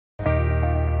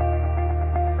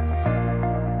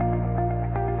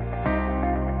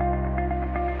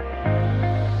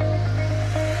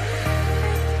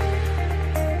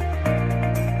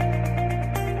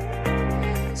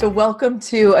So welcome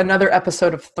to another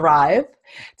episode of Thrive.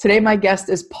 Today my guest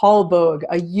is Paul Bogue,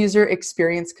 a user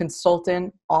experience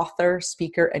consultant, author,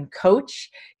 speaker, and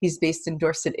coach. He's based in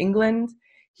Dorset, England.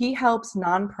 He helps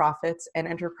nonprofits and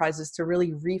enterprises to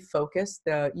really refocus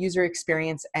the user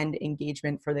experience and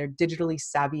engagement for their digitally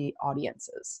savvy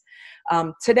audiences.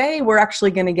 Today, we're actually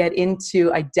going to get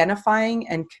into identifying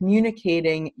and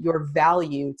communicating your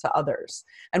value to others.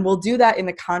 And we'll do that in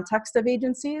the context of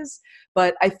agencies,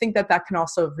 but I think that can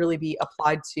also really be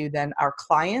applied to then our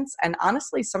clients and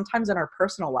honestly, sometimes in our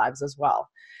personal lives as well.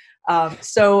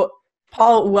 So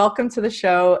Paul, welcome to the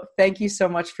show. Thank you so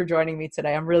much for joining me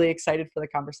today. I'm really excited for the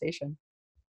conversation.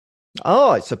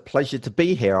 Oh, it's a pleasure to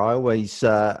be here. I always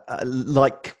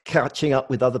like catching up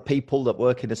with other people that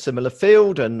work in a similar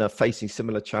field and are facing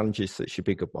similar challenges. So it should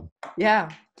be a good one.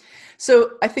 Yeah.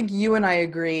 So I think you and I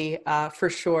agree for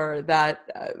sure that,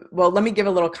 well, let me give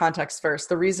a little context first.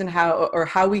 The reason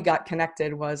how we got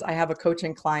connected was I have a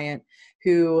coaching client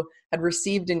who had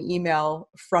received an email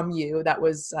from you that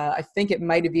was, I think it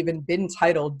might have even been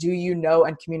titled, "Do you know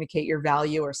and communicate your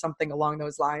value?" or something along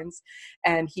those lines.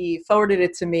 And he forwarded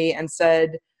it to me and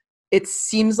said, "It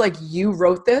seems like you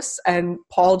wrote this and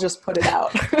Paul just put it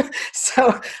out."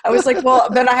 So I was like, well,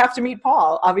 then I have to meet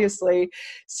Paul, obviously.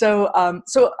 So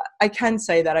I can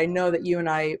say that I know that you and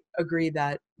I agree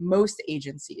that most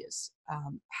agencies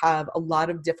have a lot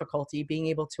of difficulty being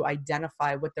able to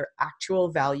identify what their actual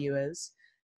value is,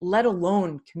 let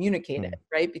alone communicate it,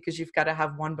 right? Because you've got to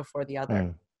have one before the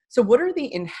other. So what are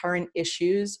the inherent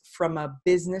issues from a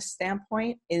business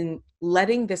standpoint in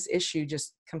letting this issue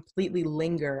just completely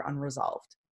linger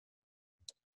unresolved?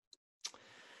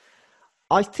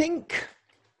 I think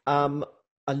a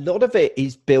lot of it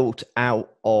is built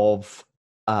out of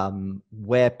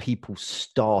where people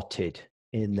started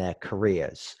in their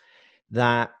careers.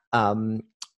 That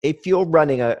if you're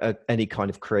running any kind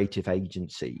of creative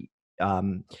agency,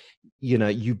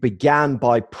 you began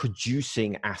by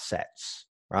producing assets.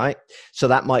 Right? So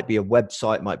that might be a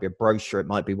website, might be a brochure, it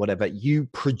might be whatever. You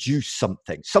produce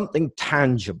something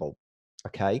tangible.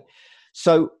 Okay.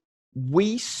 So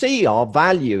we see our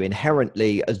value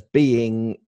inherently as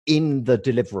being in the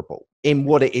deliverable, in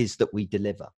what it is that we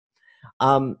deliver.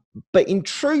 But in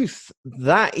truth,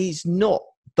 that is not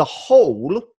the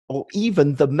whole or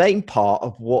even the main part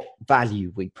of what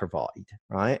value we provide.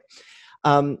 Right.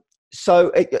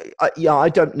 So, I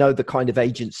don't know the kind of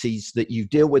agencies that you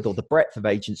deal with or the breadth of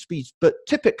agencies, but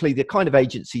typically the kind of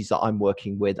agencies that I'm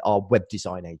working with are web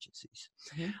design agencies.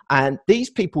 Mm-hmm. And these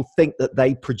people think that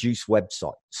they produce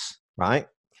websites, right?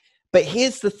 But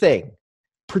here's the thing.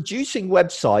 Producing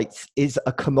websites is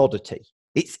a commodity.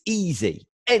 It's easy.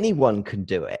 Anyone can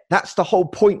do it. That's the whole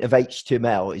point of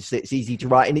HTML, is that it's easy to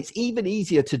write. And it's even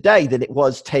easier today than it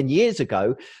was 10 years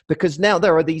ago, because now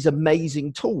there are these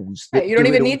amazing tools. That you don't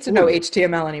even need to know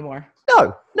HTML anymore.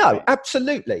 No, right.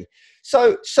 Absolutely.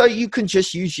 So you can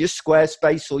just use your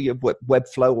Squarespace or your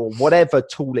Webflow or whatever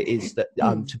tool it is that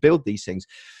to build these things.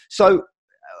 So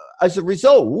as a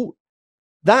result,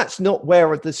 that's not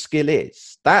where the skill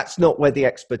is. That's not where the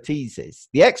expertise is.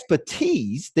 The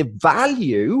expertise, the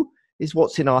value, is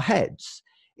what's in our heads.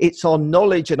 It's our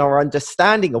knowledge and our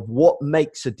understanding of what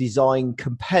makes a design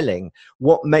compelling,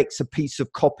 what makes a piece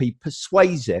of copy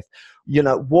persuasive,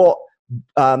 what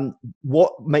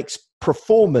makes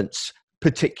performance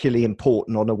particularly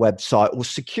important on a website, or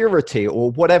security,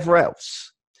 or whatever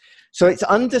else. So it's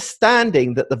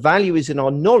understanding that the value is in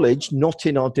our knowledge, not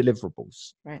in our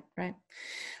deliverables. Right.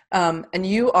 And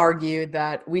you argue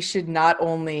that we should not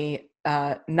only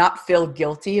not feel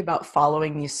guilty about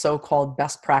following these so-called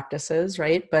best practices,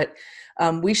 right? But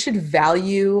we should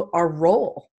value our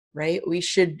role, right? We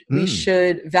should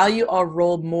value our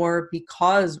role more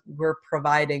because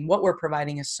what we're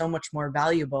providing is so much more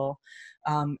valuable.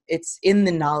 It's in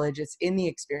the knowledge, it's in the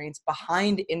experience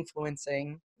behind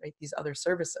influencing, right, these other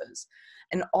services.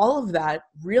 And all of that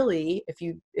really, if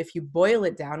you boil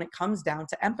it down, it comes down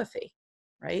to empathy.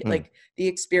 Right? Like the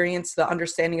experience, the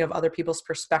understanding of other people's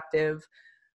perspective,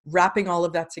 wrapping all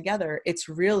of that together, it's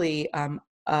really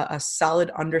a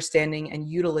solid understanding and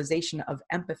utilization of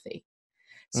empathy.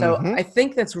 So I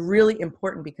think that's really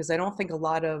important, because I don't think a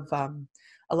lot of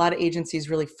agencies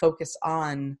really focus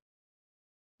on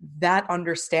that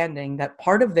understanding that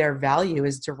part of their value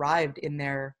is derived in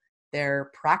their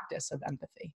practice of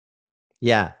empathy.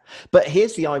 Yeah. But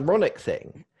here's the ironic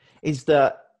thing, is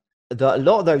that a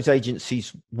lot of those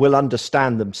agencies will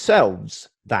understand themselves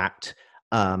that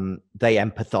they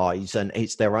empathize, and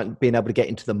it's their being able to get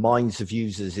into the minds of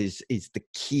users is the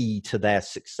key to their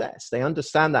success. They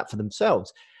understand that for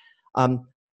themselves.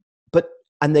 But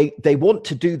and they want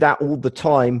to do that all the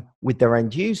time with their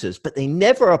end users, but they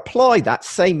never apply that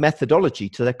same methodology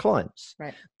to their clients.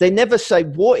 Right. They never say,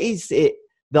 what is it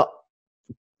that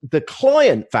the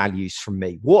client values from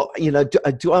me? What,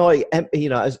 do I,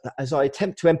 as I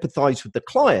attempt to empathize with the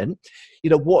client,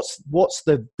 what's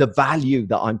the value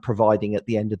that I'm providing at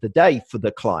the end of the day for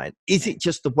the client? Is it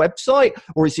just the website,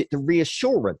 or is it the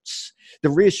reassurance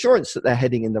that they're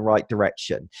heading in the right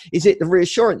direction? Is it the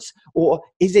reassurance, or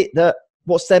is it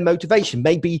what's their motivation?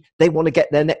 Maybe they want to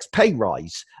get their next pay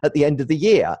rise at the end of the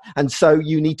year. And so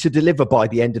you need to deliver by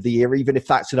the end of the year, even if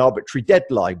that's an arbitrary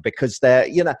deadline, because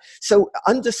so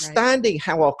understanding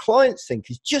how our clients think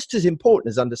is just as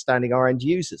important as understanding our end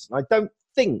users. And I don't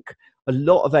think a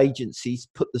lot of agencies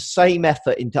put the same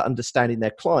effort into understanding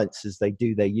their clients as they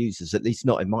do their users, at least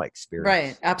not in my experience.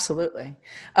 Right, absolutely.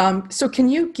 So can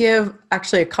you give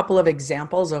actually a couple of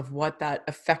examples of what that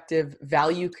effective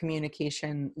value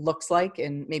communication looks like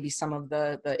in maybe some of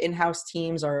the in-house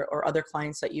teams or other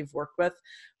clients that you've worked with?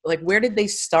 Like, where did they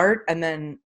start? And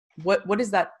then what does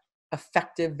that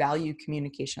effective value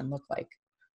communication look like?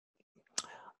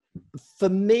 For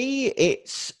me,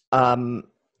 it's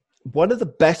one of the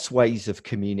best ways of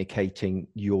communicating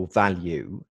your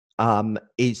value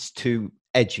is to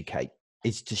educate,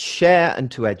 is to share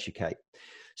and to educate.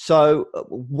 So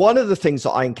one of the things that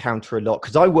I encounter a lot,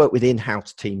 because I work with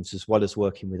in-house teams as well as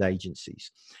working with agencies,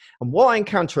 and what I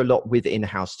encounter a lot with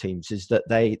in-house teams is that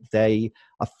they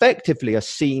effectively are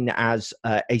seen as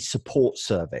a support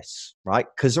service, right?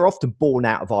 Because they're often born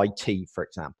out of IT, for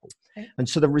example. Okay. And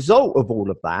so the result of all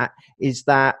of that is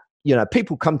that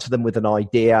people come to them with an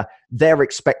idea. They're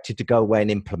expected to go away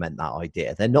and implement that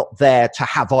idea. They're not there to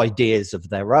have ideas of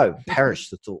their own. Perish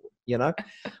the thought,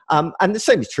 And the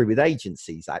same is true with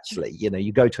agencies, actually.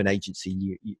 You go to an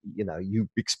agency, you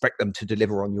expect them to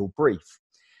deliver on your brief.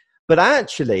 But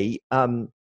actually,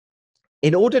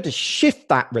 in order to shift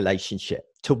that relationship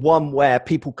to one where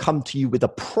people come to you with a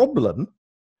problem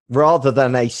rather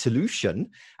than a solution,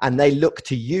 and they look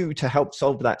to you to help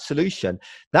solve that solution,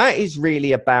 that is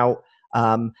really about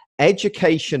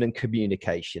education and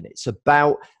communication. It's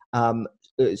about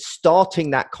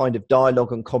starting that kind of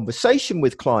dialogue and conversation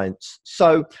with clients.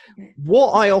 So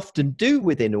what I often do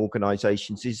within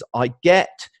organizations is I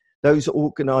get those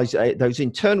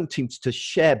internal teams to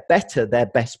share better their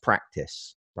best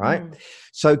practice. Right.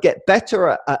 So get better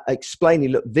at explaining,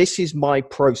 look, this is my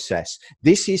process.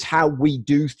 This is how we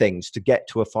do things to get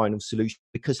to a final solution,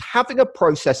 because having a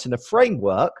process and a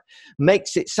framework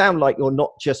makes it sound like you're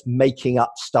not just making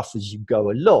up stuff as you go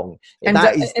along. And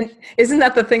isn't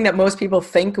that the thing that most people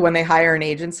think when they hire an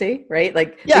agency, right?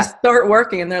 Like they start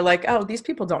working and they're like, oh, these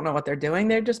people don't know what they're doing.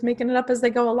 They're just making it up as they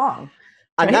go along.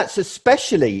 And right? That's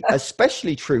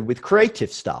especially true with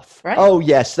creative stuff. Right. Oh,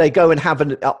 yes, they go and have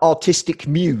an artistic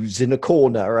muse in a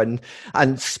corner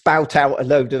and spout out a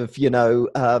load of,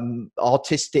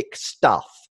 artistic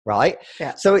stuff, right?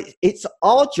 Yeah. So it's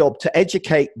our job to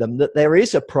educate them that there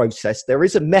is a process, there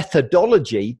is a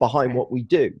methodology behind what we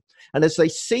do. And as they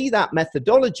see that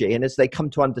methodology and as they come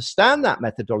to understand that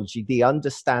methodology, they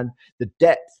understand the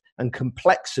depth and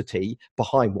complexity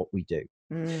behind what we do.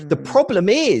 The problem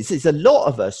is a lot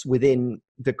of us within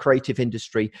the creative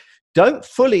industry don't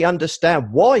fully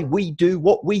understand why we do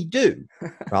what we do,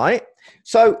 right?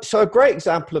 So a great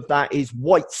example of that is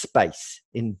white space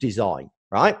in design,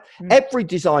 right? Every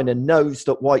designer knows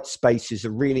that white space is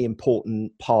a really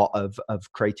important part of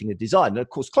creating a design. And of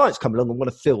course, clients come along and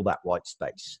want to fill that white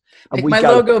space. And Make my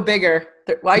logo bigger.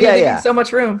 Why are you giving so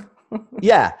much room?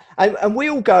 Yeah. And we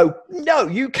all go, no,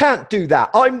 you can't do that.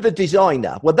 I'm the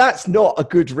designer. Well, that's not a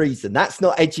good reason. That's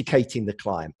not educating the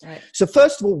client. Right. So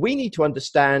first of all, we need to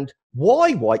understand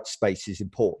why white space is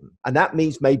important. And that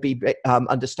means maybe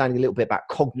understanding a little bit about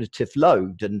cognitive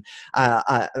load and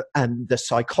the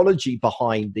psychology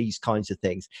behind these kinds of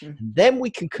things. Mm-hmm. Then we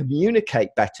can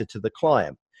communicate better to the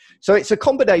client. So it's a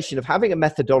combination of having a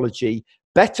methodology,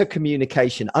 better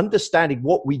communication, understanding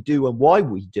what we do and why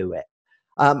we do it.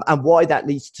 And why that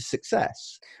leads to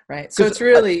success. Right. So it's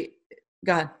really,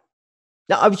 go ahead.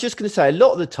 Now, I was just going to say, a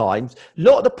lot of the times, a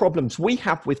lot of the problems we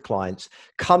have with clients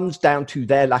comes down to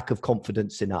their lack of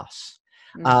confidence in us.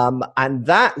 And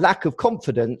that lack of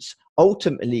confidence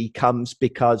ultimately comes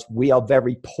because we are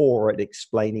very poor at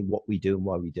explaining what we do and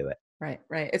why we do it. Right,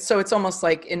 right. So it's almost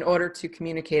like in order to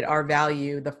communicate our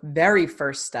value, the very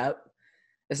first step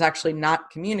is actually not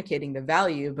communicating the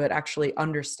value, but actually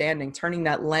understanding, turning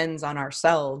that lens on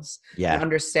ourselves, and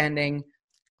understanding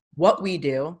what we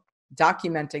do,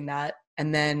 documenting that,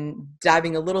 and then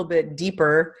diving a little bit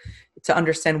deeper to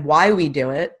understand why we do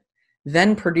it,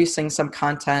 then producing some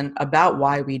content about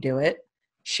why we do it,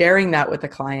 sharing that with the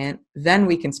client, then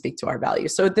we can speak to our value.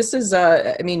 So this is,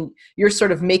 you're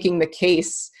sort of making the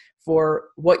case for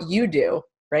what you do,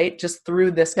 right? Just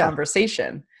through this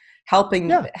conversation, helping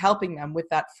them with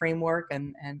that framework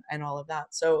and all of that.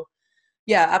 So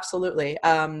yeah, absolutely.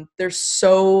 There's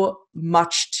so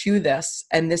much to this,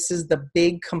 and this is the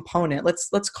big component.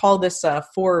 Let's call this a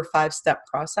 4 or 5 step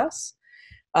process.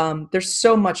 There's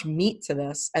so much meat to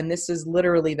this, and this is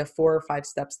literally the 4 or 5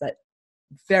 steps that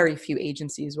very few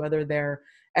agencies, whether they're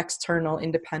external,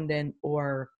 independent,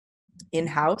 or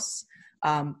in-house,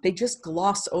 they just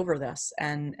gloss over this.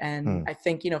 And I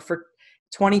think, for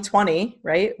 2020,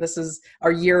 right, this is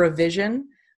our year of vision.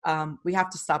 We have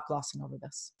to stop glossing over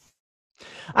this.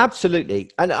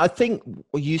 Absolutely. And I think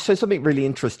you said something really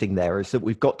interesting there, is that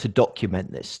we've got to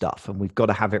document this stuff and we've got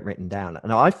to have it written down.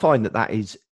 And I find that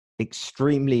is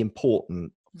extremely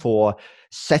important for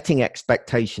setting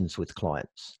expectations with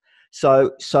clients.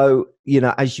 So,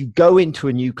 as you go into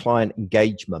a new client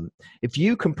engagement, if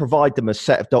you can provide them a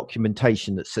set of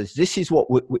documentation that says, this is what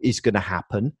is going to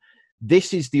happen,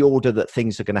 this is the order that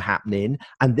things are going to happen in,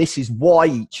 and this is why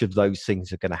each of those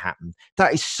things are going to happen.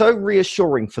 That is so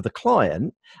reassuring for the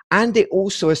client, and it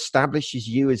also establishes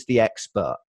you as the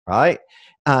expert, right,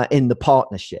 in the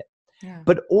partnership. Yeah.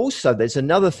 But also there's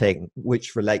another thing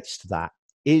which relates to that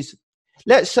is,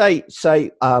 let's say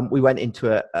we went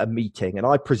into a meeting and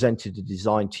I presented a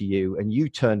design to you and you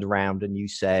turned around and you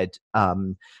said,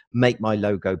 make my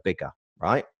logo bigger,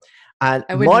 right? And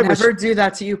I would never do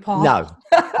that to you, Paul. No,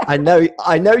 I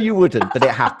know you wouldn't, but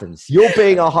it happens. You're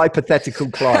being a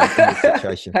hypothetical client in this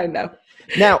situation. I know.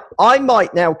 Now, I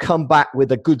might now come back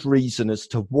with a good reason as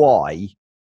to why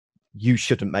you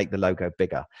shouldn't make the logo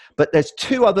bigger. But there's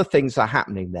 2 other things that are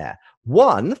happening there.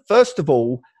 One, first of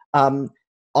all,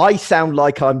 I sound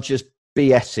like I'm just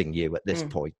BSing you at this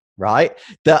point, right?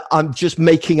 That I'm just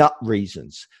making up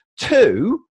reasons.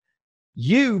 2,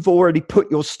 you've already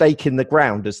put your stake in the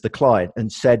ground as the client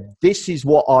and said, this is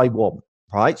what I want,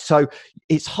 right? So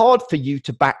it's hard for you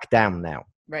to back down now.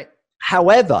 Right.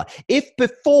 However, if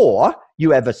before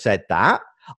you ever said that,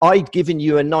 I'd given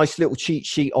you a nice little cheat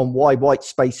sheet on why white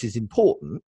space is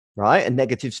important, right? And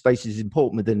negative space is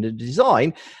important within the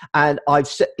design. And I've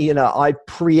said, I've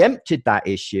preempted that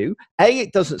issue. A,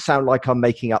 it doesn't sound like I'm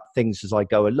making up things as I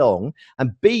go along.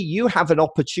 And B, you have an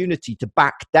opportunity to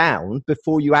back down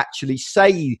before you actually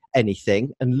say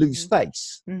anything and lose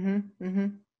face. Mm-hmm. Mm-hmm.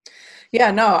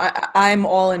 Yeah, no, I'm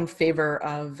all in favor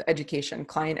of education,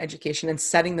 client education, and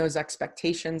setting those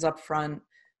expectations up front.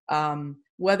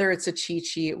 Whether it's a cheat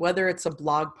sheet, whether it's a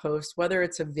blog post, whether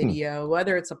it's a video,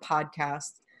 whether it's a podcast,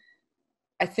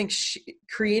 I think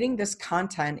creating this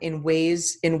content in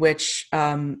ways in which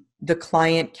the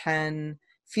client can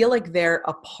feel like they're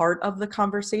a part of the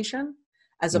conversation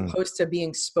as opposed to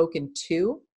being spoken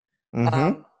to.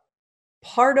 Mm-hmm.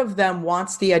 Part of them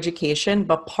wants the education,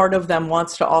 but part of them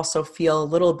wants to also feel a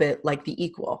little bit like the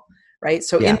equal, right?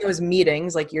 So in those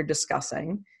meetings, like you're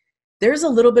discussing, there's a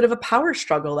little bit of a power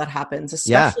struggle that happens,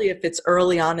 especially if it's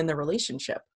early on in the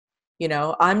relationship.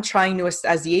 I'm trying to,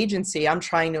 as the agency, I'm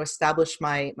trying to establish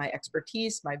my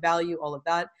expertise, my value, all of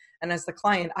that. And as the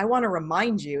client, I want to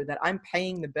remind you that I'm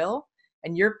paying the bill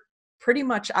and you're pretty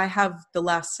much, I have the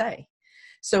last say.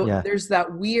 So there's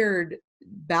that weird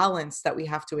balance that we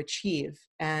have to achieve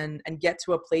and get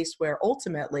to a place where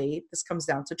ultimately this comes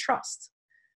down to trust,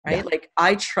 right? Yeah. Like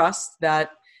I trust that,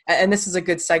 and this is a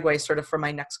good segue sort of for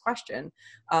my next question,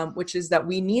 which is that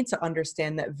we need to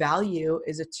understand that value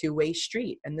is a two-way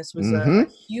street. And this was a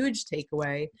huge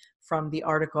takeaway from the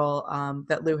article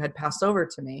that Lou had passed over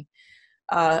to me.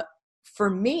 For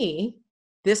me,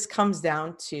 this comes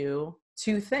down to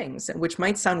 2 things, which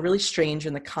might sound really strange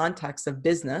in the context of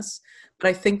business, but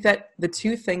I think that the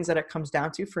 2 things that it comes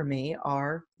down to for me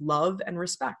are love and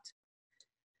respect.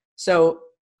 So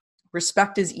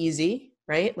respect is easy,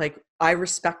 right? Like I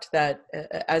respect that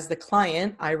as the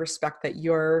client, I respect that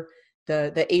you're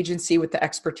the agency with the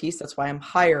expertise. That's why I'm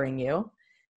hiring you.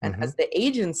 And as the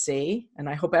agency, and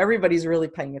I hope everybody's really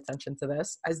paying attention to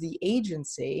this, as the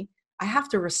agency, I have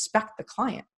to respect the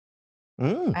client.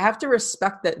 I have to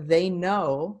respect that they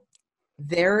know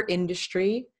their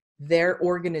industry, their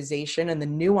organization, and the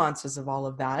nuances of all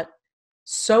of that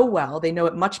so well. They know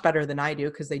it much better than I do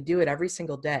because they do it every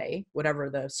single day, whatever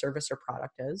the service or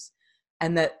product is.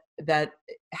 And that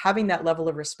having that level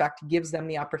of respect gives them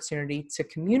the opportunity to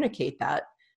communicate that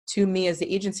to me as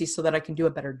the agency so that I can do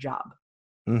a better job.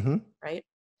 Right?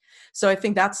 So I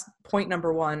think that's point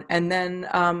number 1. And then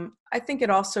I think it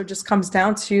also just comes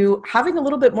down to having a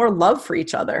little bit more love for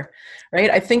each other, right?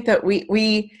 I think that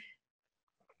we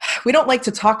we don't like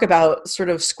to talk about sort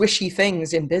of squishy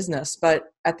things in business, but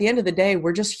at the end of the day,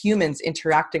 we're just humans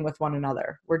interacting with one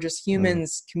another. We're just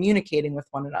humans communicating with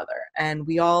one another. And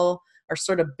we all are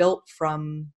sort of built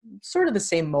from sort of the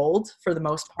same mold for the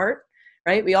most part,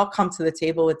 right? We all come to the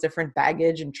table with different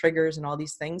baggage and triggers and all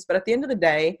these things. But at the end of the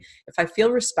day, if I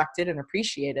feel respected and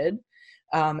appreciated,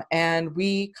 and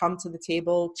we come to the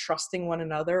table trusting one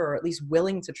another, or at least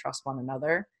willing to trust one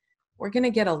another, we're going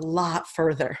to get a lot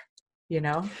further, you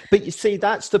know? But you see,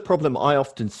 that's the problem I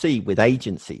often see with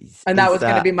agencies. And that was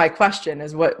going to be my question,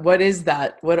 is what is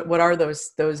that? What are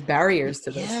those barriers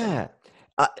to those things?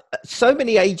 So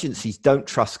many agencies don't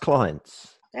trust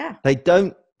clients. Yeah. They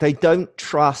don't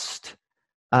trust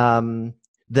them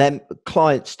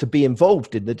clients to be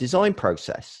involved in the design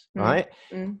process, right?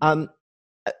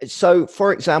 So,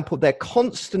 for example, they're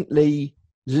constantly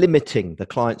limiting the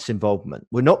client's involvement.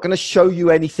 We're not going to show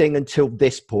you anything until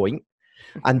this point,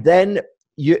 and then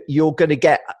you're going to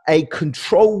get a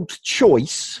controlled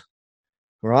choice,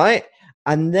 right?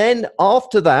 And then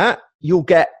after that, you'll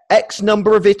get X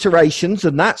number of iterations,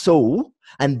 and that's all.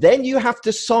 And then you have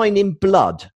to sign in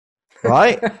blood,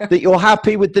 right? That you're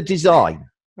happy with the design.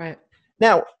 Right.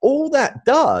 Now, all that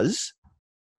does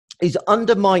is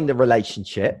undermine the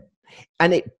relationship,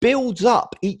 and it builds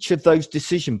up each of those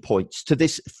decision points to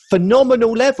this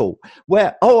phenomenal level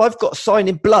where, oh, I've got to sign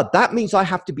in blood. That means I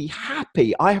have to be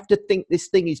happy. I have to think this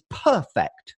thing is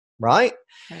perfect, right?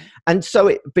 And so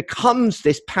it becomes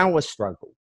this power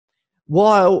struggle.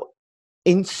 While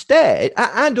instead,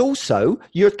 and also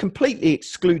you're completely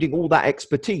excluding all that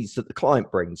expertise that the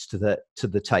client brings to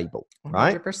the table,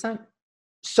 right? 100%.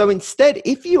 So instead,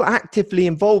 if you actively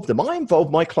involve them, I involve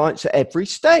my clients at every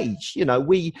stage. You know,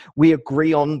 we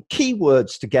agree on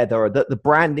keywords together that the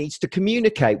brand needs to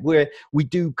communicate. We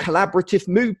do collaborative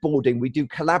mood boarding. We do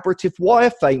collaborative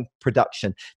wireframe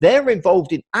production. They're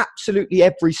involved in absolutely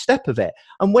every step of it.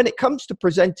 And when it comes to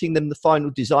presenting them the final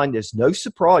design, there's no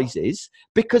surprises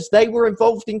because they were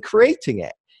involved in creating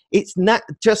it. It's not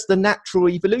just the natural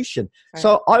evolution. Right.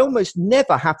 So I almost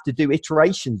never have to do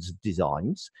iterations of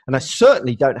designs, and I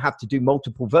certainly don't have to do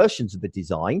multiple versions of the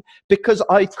design because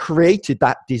I created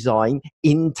that design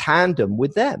in tandem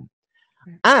with them.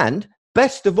 Right. And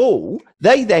best of all,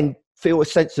 they then feel a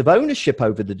sense of ownership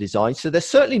over the design, so they're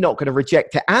certainly not going to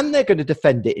reject it, and they're going to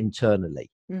defend it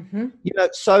internally. You know,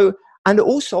 so. And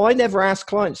also, I never ask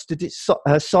clients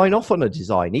to sign off on a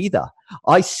design either.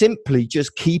 I simply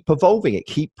just keep evolving it,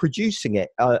 keep producing it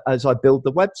as I build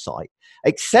the website,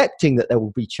 accepting that there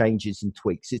will be changes and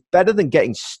tweaks. It's better than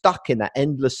getting stuck in that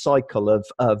endless cycle of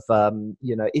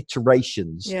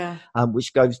iterations,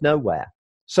 which goes nowhere.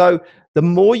 So the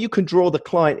more you can draw the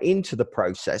client into the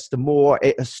process, the more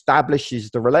it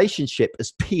establishes the relationship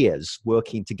as peers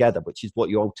working together, which is what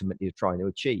you ultimately are trying to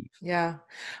achieve. Yeah.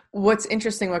 What's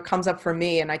interesting, what comes up for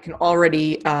me, and I can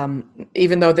already,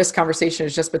 even though this conversation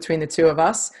is just between the two of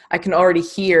us, I can already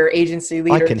hear agency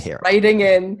leaders writing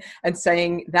in and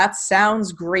saying, that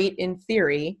sounds great in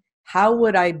theory. How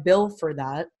would I bill for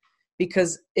that?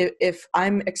 Because if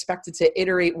I'm expected to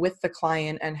iterate with the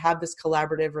client and have this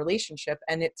collaborative relationship,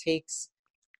 and it takes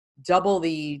triple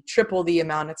the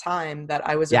amount of time that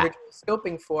I was originally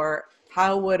scoping for,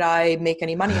 how would I make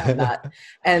any money on that?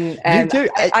 And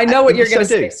I know what you're going to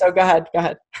say, so go ahead.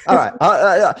 All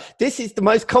right. This is the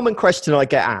most common question I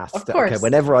get asked. Of course. Okay,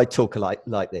 whenever I talk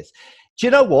like this. Do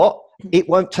you know what? It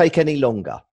won't take any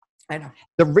longer. I know.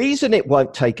 The reason it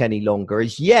won't take any longer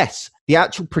is, yes, the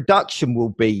actual production will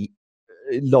be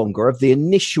longer of the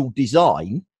initial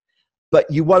design, but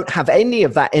you won't have any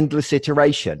of that endless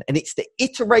iteration, and it's the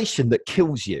iteration that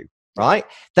kills you, right?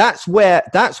 That's where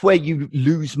you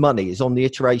lose money, is on the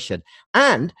iteration,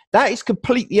 and that is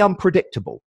completely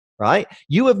unpredictable, right?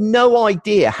 You have no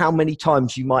idea how many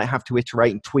times you might have to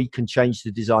iterate and tweak and change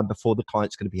the design before the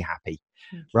client's going to be happy,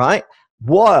 right?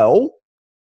 While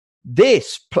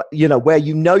this, where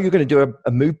you're going to do a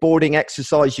mood boarding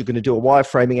exercise, you're going to do a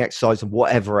wireframing exercise, and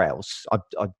whatever else. I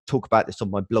talk about this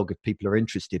on my blog if people are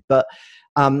interested. But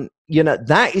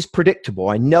that is predictable.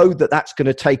 I know that that's going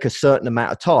to take a certain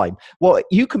amount of time. Well,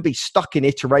 you can be stuck in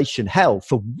iteration hell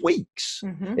for weeks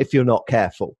if you're not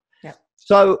careful. Yeah.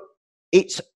 So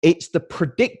it's the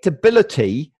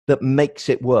predictability that makes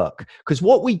it work. Because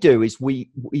what we do is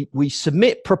we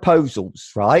submit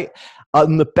proposals, right?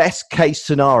 On the best case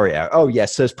scenario. Oh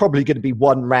yes, there's probably going to be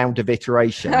one round of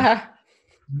iteration.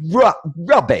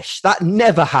 Rubbish. That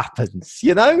never happens,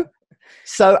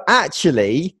 So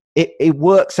actually, it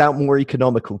works out more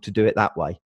economical to do it that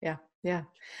way. Yeah.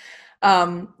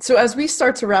 So as we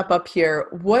start to wrap up here,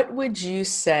 what would you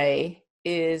say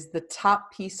is the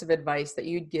top piece of advice that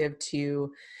you'd give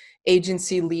to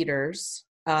agency leaders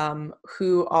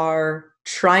who are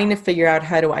trying to figure out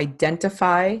how to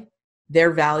identify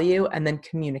their value and then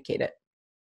communicate it.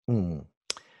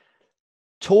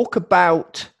 Talk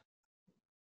about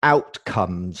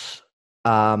outcomes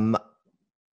and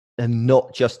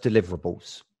not just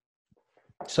deliverables.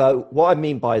 So what I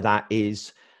mean by that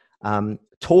is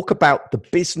talk about the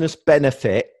business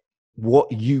benefit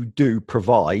what you do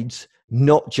provides,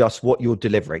 not just what you're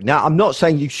delivering. Now, I'm not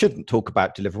saying you shouldn't talk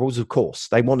about deliverables. Of course,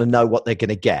 they want to know what they're going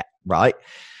to get, right?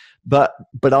 But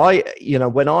I,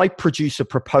 when I produce a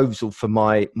proposal for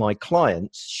my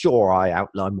clients, sure, I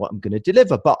outline what I'm going to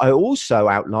deliver, but I also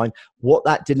outline what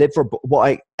that deliverable, what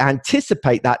I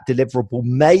anticipate that deliverable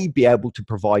may be able to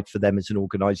provide for them as an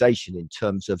organization in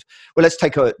terms of, well, let's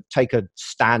take a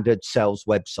standard sales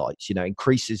website,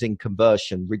 increases in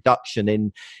conversion,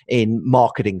 reduction in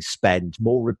marketing spend,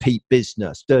 more repeat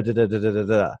business,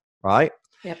 right?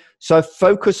 Yep. So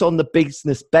focus on the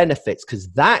business benefits, because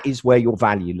that is where your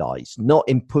value lies, not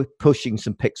in pushing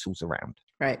some pixels around.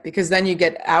 Right. Because then you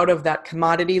get out of that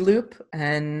commodity loop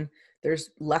and there's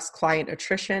less client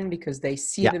attrition because they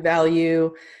see the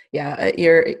value. Yeah.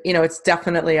 It's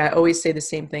definitely, I always say the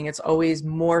same thing. It's always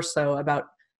more so about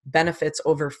benefits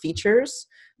over features,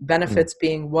 benefits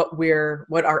being what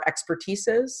our expertise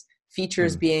is,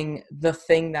 features being the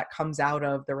thing that comes out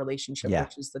of the relationship,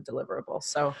 which is the deliverable.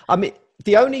 So, I mean,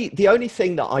 the only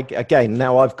thing that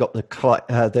now I've got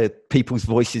the people's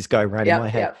voices going around in my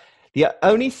head. The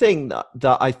only thing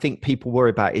that I think people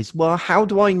worry about is, well, how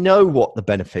do I know what the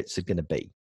benefits are going to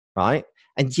be? Right.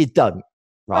 And you don't,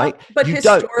 right? Well, but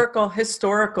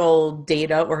historical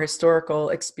data or historical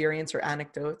experience or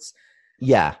anecdotes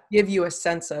give you a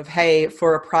sense of, hey,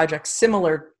 for a project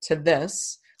similar to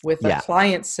this, with a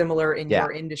client similar in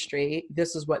your industry,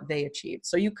 this is what they achieved.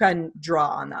 So you can draw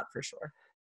on that for sure.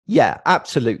 Yeah,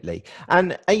 absolutely.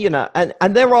 And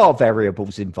and there are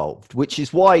variables involved, which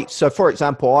is why, so for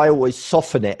example, I always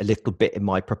soften it a little bit in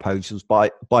my proposals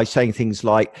by saying things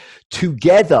like,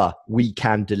 together we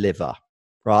can deliver,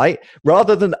 right?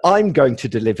 Rather than I'm going to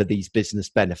deliver these business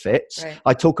benefits,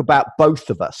 I talk about both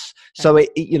of us. So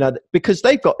because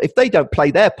if they don't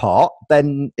play their part,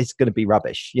 then it's going to be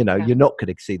rubbish. You're not going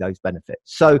to see those benefits.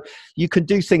 So you can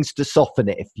do things to soften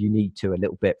it if you need to a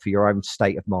little bit for your own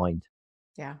state of mind.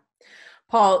 Yeah.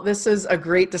 Paul, this is a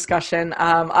great discussion.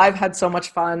 I've had so much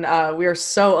fun. We are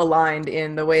so aligned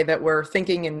in the way that we're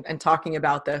thinking and talking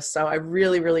about this. So I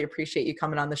really, really appreciate you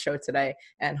coming on the show today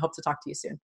and hope to talk to you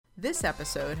soon. This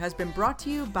episode has been brought to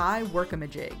you by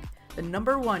Workamajig, the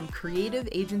 #1 creative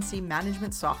agency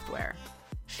management software.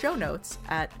 Show notes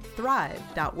at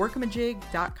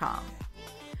thrive.workamajig.com.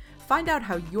 Find out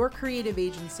how your creative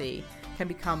agency can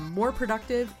become more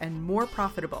productive and more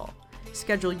profitable.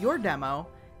 Schedule your demo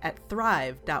at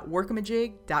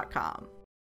thrive.workamajig.com.